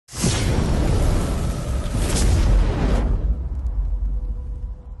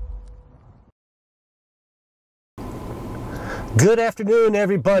Good afternoon,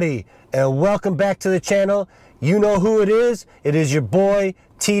 everybody, and welcome back to the channel. You know who it is. It is your boy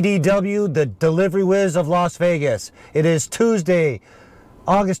TDW, the delivery whiz of Las Vegas. It is Tuesday,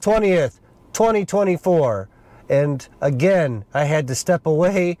 August 20th, 2024. And again, I had to step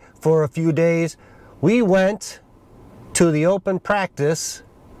away for a few days. We went to the open practice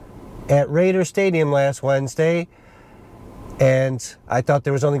at Raider Stadium last Wednesday, and I thought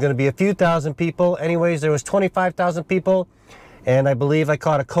there was only going to be a few thousand people. Anyways, there was 25,000 people. And I believe I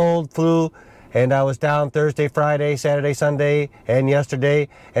caught a cold, flu, and I was down Thursday, Friday, Saturday, Sunday, and yesterday.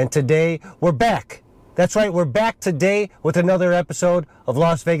 And today, we're back. That's right, we're back today with another episode of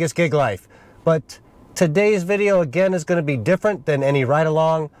Las Vegas Gig Life. But today's video, again, is going to be different than any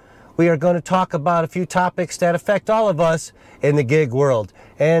ride-along. We are going to talk about a few topics that affect all of us in the gig world.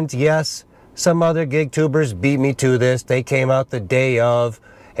 And yes, some other gig tubers beat me to this. They came out the day of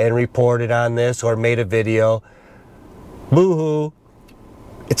and reported on this or made a video. Boo-hoo.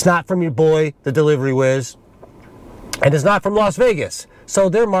 It's not from your boy, the Delivery Whiz, and it's not from Las Vegas. So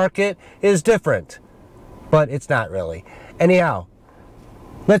their market is different, but it's not really. Anyhow,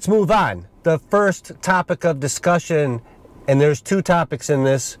 let's move on. The first topic of discussion, and there's two topics in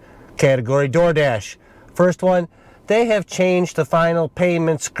this category, DoorDash. First one, they have changed the final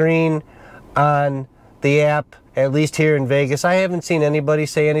payment screen on the app, at least here in Vegas. I haven't seen anybody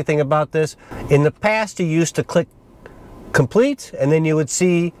say anything about this. In the past, you used to click complete, and then you would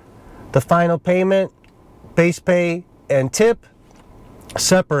see the final payment, base pay, and tip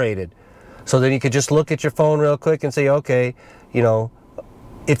separated. So then you could just look at your phone real quick and say, okay, you know,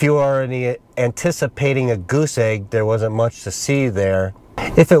 if you were already anticipating a goose egg, there wasn't much to see there.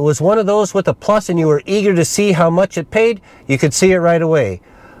 If it was one of those with a plus and you were eager to see how much it paid, you could see it right away.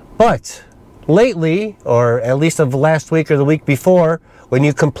 But lately, or at least of last week or the week before, when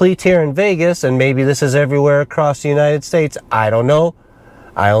you complete here in Vegas, and maybe this is everywhere across the United States, I don't know.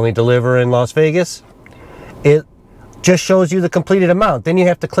 I only deliver in Las Vegas. It just shows you the completed amount. Then you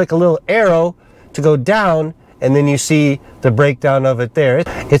have to click a little arrow to go down, and then you see the breakdown of it there.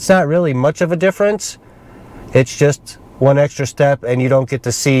 It's not really much of a difference. It's just one extra step, and you don't get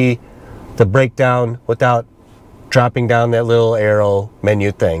to see the breakdown without dropping down that little arrow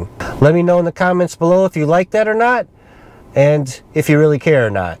menu thing. Let me know in the comments below if you like that or not, and if you really care or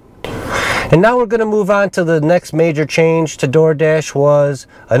not. And now we're going to move on to the next major change to DoorDash, was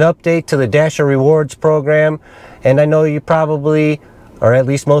an update to the Dasher Rewards program. And I know you probably, or at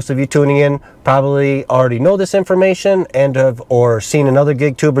least most of you tuning in, probably already know this information and have or seen another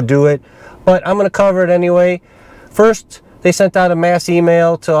gig tuber do it, but I'm going to cover it anyway. First, they sent out a mass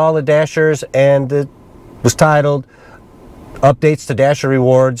email to all the Dashers, and it was titled Updates to Dasher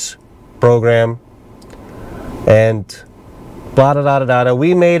Rewards Program, and blah, da, da, da, da.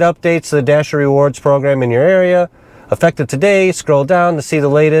 We made updates to the Dasher Rewards program in your area. Effective today. Scroll down to see the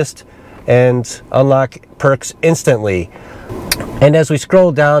latest and unlock perks instantly. And as we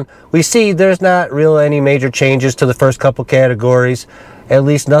scroll down, we see there's not really any major changes to the first couple categories, at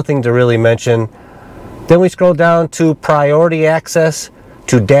least nothing to really mention. Then we scroll down to priority access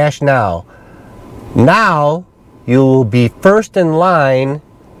to Dash Now. Now you will be first in line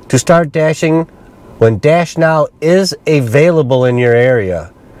to start dashing when Dash Now is available in your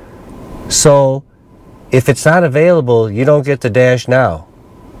area. So if it's not available, you don't get to Dash Now.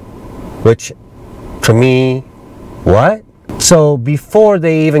 Which, to me, what? So before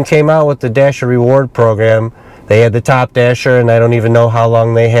they even came out with the Dasher Reward program, they had the Top Dasher, and I don't even know how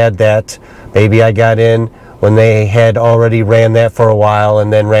long they had that. Maybe I got in when they had already ran that for a while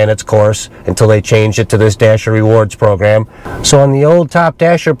and then ran its course until they changed it to this Dasher Rewards program. So on the old Top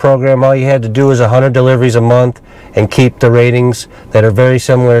Dasher program, all you had to do was 100 deliveries a month and keep the ratings that are very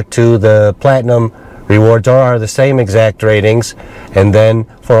similar to the Platinum Rewards, or are the same exact ratings, and then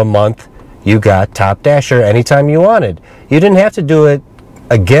for a month you got Top Dasher anytime you wanted. You didn't have to do it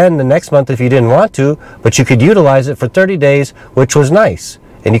again the next month if you didn't want to, but you could utilize it for 30 days, which was nice,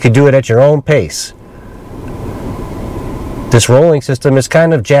 and you could do it at your own pace. This rolling system is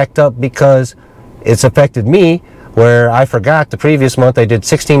kind of jacked up because it's affected me, where I forgot the previous month I did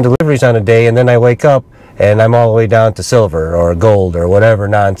 16 deliveries on a day, and then I wake up and I'm all the way down to silver or gold or whatever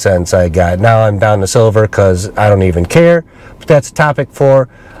nonsense I got. Now I'm down to silver because I don't even care, but that's a topic for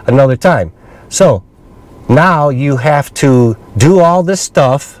another time. So now you have to do all this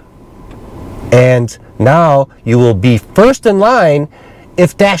stuff, and now you will be first in line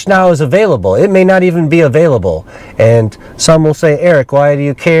if Dash Now is available. It may not even be available. And some will say, Eric, why do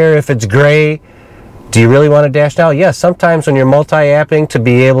you care if it's gray? Do you really want to Dash Now? Yes, sometimes when you're multi-apping to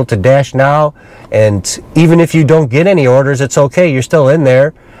be able to Dash Now, and even if you don't get any orders, it's okay. You're still in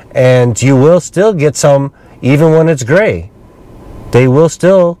there, and you will still get some even when it's gray. they will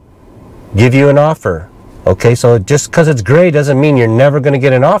still give you an offer. Okay, so just because it's gray doesn't mean you're never going to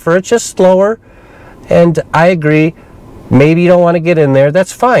get an offer. It's just slower. And I agree, maybe you don't want to get in there.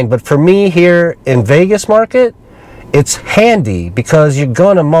 That's fine. But for me here in Vegas market, it's handy because you're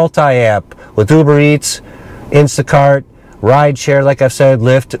going to multi-app with UberEats, InstaCart, rideshare, like I've said,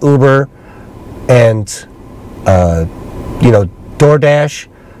 Lyft, Uber, and DoorDash,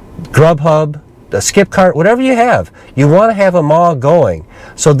 Grubhub, the Skipcart, whatever you have. You want to have them all going.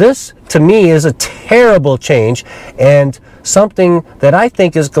 So this, to me, is a terrible change and something that I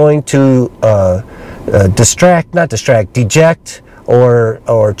think is going to deject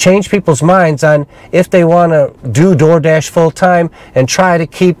or change people's minds on if they want to do DoorDash full time and try to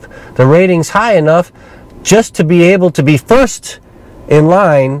keep the ratings high enough just to be able to be first in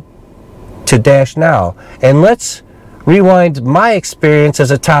line to Dash Now. And let's rewind my experience as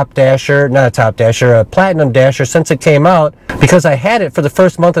a a Platinum Dasher since it came out, because I had it for the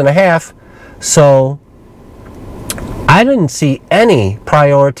first month and a half. So I didn't see any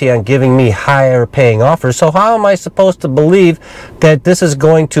priority on giving me higher paying offers. So how am I supposed to believe that this is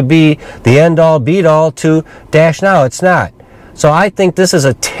going to be the end all beat all to Dash Now? It's not. So I think this is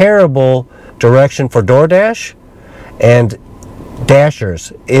a terrible direction for DoorDash and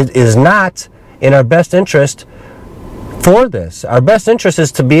Dashers. It is not in our best interest for this. Our best interest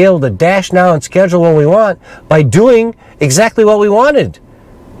is to be able to Dash Now and schedule what we want by doing exactly what we wanted,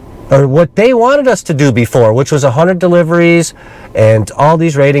 or what they wanted us to do before, which was 100 deliveries and all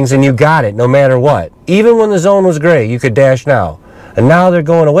these ratings, and you got it no matter what. Even when the zone was gray, you could Dash Now. And now they're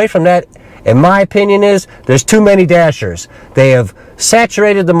going away from that. And my opinion is there's too many Dashers. They have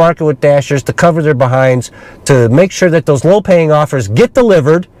saturated the market with Dashers to cover their behinds, to make sure that those low-paying offers get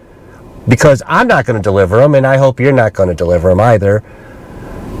delivered, because I'm not going to deliver them, and I hope you're not going to deliver them either.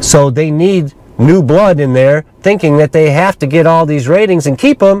 So they need new blood in there, thinking that they have to get all these ratings and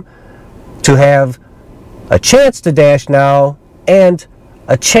keep them to have a chance to Dash Now and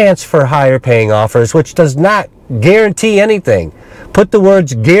a chance for higher paying offers, which does not guarantee anything. Put the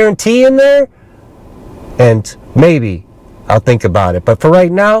words guarantee in there and maybe I'll think about it. But for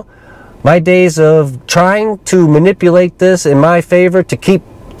right now, my days of trying to manipulate this in my favor to keep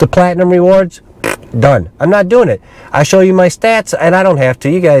the platinum rewards, done. I'm not doing it. I show you my stats, and I don't have to.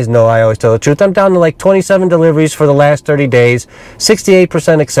 You guys know I always tell the truth. I'm down to like 27 deliveries for the last 30 days,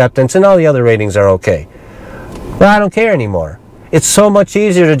 68% acceptance, and all the other ratings are okay. But I don't care anymore. It's so much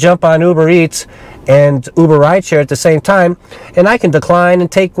easier to jump on UberEats and Uber Rideshare at the same time, and I can decline and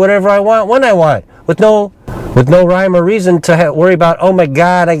take whatever I want when I want, with no rhyme or reason to worry about, oh my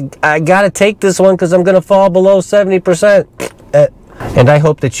God, I got to take this one because I'm going to fall below 70%. And I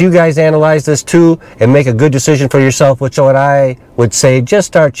hope that you guys analyze this too and make a good decision for yourself, which what I would say, just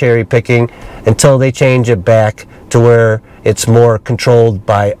start cherry picking until they change it back to where it's more controlled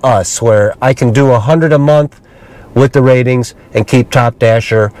by us, where I can do 100 a month with the ratings and keep Top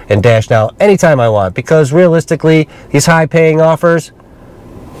Dasher and Dash Now anytime I want. Because realistically, these high paying offers,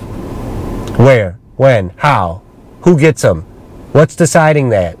 where, when, how, who gets them, what's deciding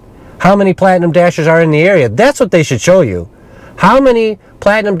that, how many Platinum Dashers are in the area? That's what they should show you. How many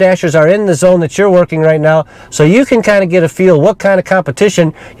Platinum Dashers are in the zone that you're working right now, so you can kind of get a feel what kind of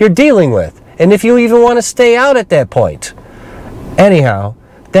competition you're dealing with, and if you even want to stay out at that point. Anyhow,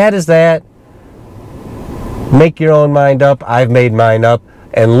 that is that. Make your own mind up. I've made mine up,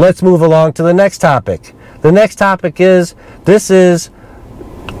 and let's move along to the next topic. The next topic is, this is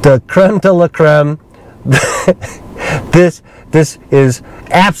the creme de la creme. This is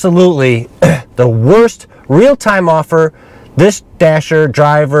absolutely the worst real-time offer this Dasher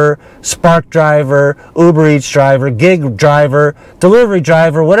driver, Spark driver, UberEats driver, gig driver, delivery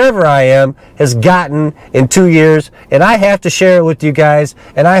driver, whatever I am, has gotten in 2 years. And I have to share it with you guys.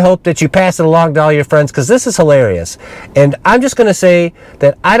 And I hope that you pass it along to all your friends, because this is hilarious. And I'm just going to say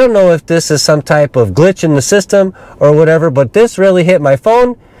that I don't know if this is some type of glitch in the system or whatever, but this really hit my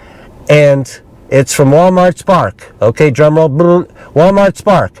phone. And it's from Walmart Spark. Okay, drum roll. Walmart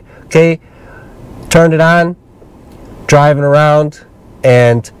Spark. Okay, turned it on. Driving around,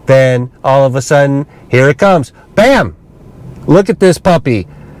 and then all of a sudden, here it comes. Bam! Look at this puppy.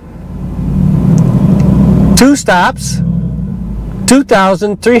 2 stops,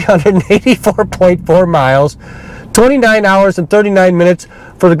 2,384.4 miles, 29 hours and 39 minutes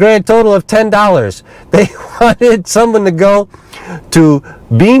for the grand total of $10. They wanted someone to go to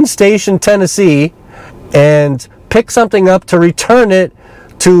Bean Station, Tennessee, and pick something up to return it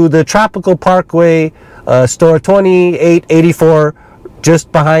to the Tropical Parkway store 2884,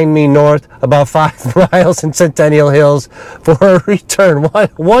 just behind me north, about 5 miles in Centennial Hills, for a return.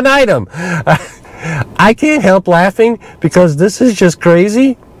 One item. I can't help laughing because this is just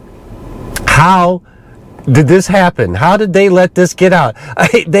crazy. How did this happen? How did they let this get out?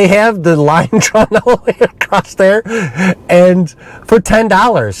 They have the line drawn all the way across there, and for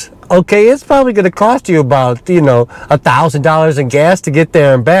 $10. Okay, it's probably going to cost you about, $1,000 in gas to get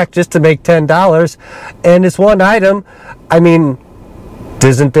there and back just to make $10. And it's one item. I mean,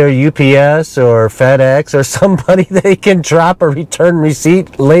 isn't there UPS or FedEx or somebody they can drop a return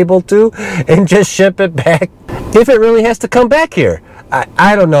receipt label to and just ship it back if it really has to come back here?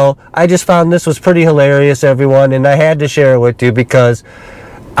 I don't know. I just found this was pretty hilarious, everyone, and I had to share it with you because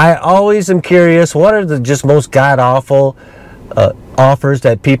I always am curious, what are the just most god-awful offers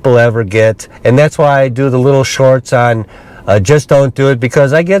that people ever get? And that's why I do the little shorts on just don't do it,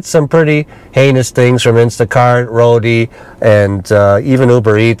 because I get some pretty heinous things from Instacart, Roadie, and even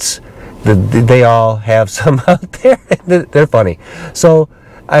UberEats. They all have some out there. They're funny. So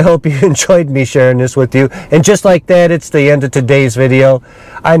I hope you enjoyed me sharing this with you. And just like that, it's the end of today's video.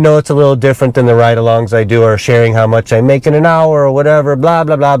 I know it's a little different than the ride-alongs I do, or sharing how much I make in an hour or whatever, blah,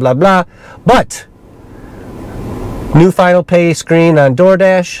 blah, blah, blah, blah. But new final pay screen on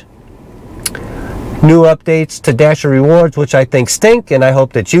DoorDash. New updates to Dasher rewards, which I think stink, and I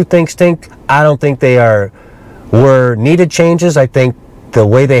hope that you think stink. I don't think they were needed changes. I think the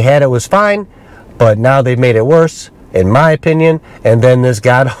way they had it was fine, but now they've made it worse, in my opinion. And then this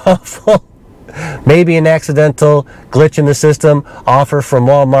god-awful, maybe an accidental glitch in the system, offer from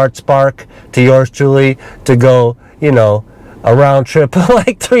Walmart Spark to yours truly to go, a round trip of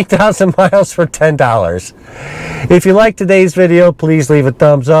like 3,000 miles for $10. If you liked today's video, please leave a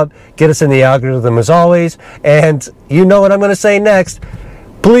thumbs up. Get us in the algorithm as always. And you know what I'm going to say next.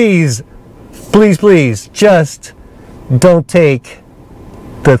 Please, please, please, just don't take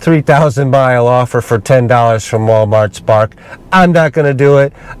the 3,000 mile offer for $10 from Walmart Spark. I'm not going to do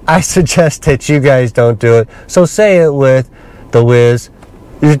it. I suggest that you guys don't do it. So say it with the Wiz.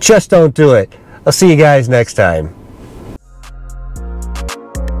 You just don't do it. I'll see you guys next time.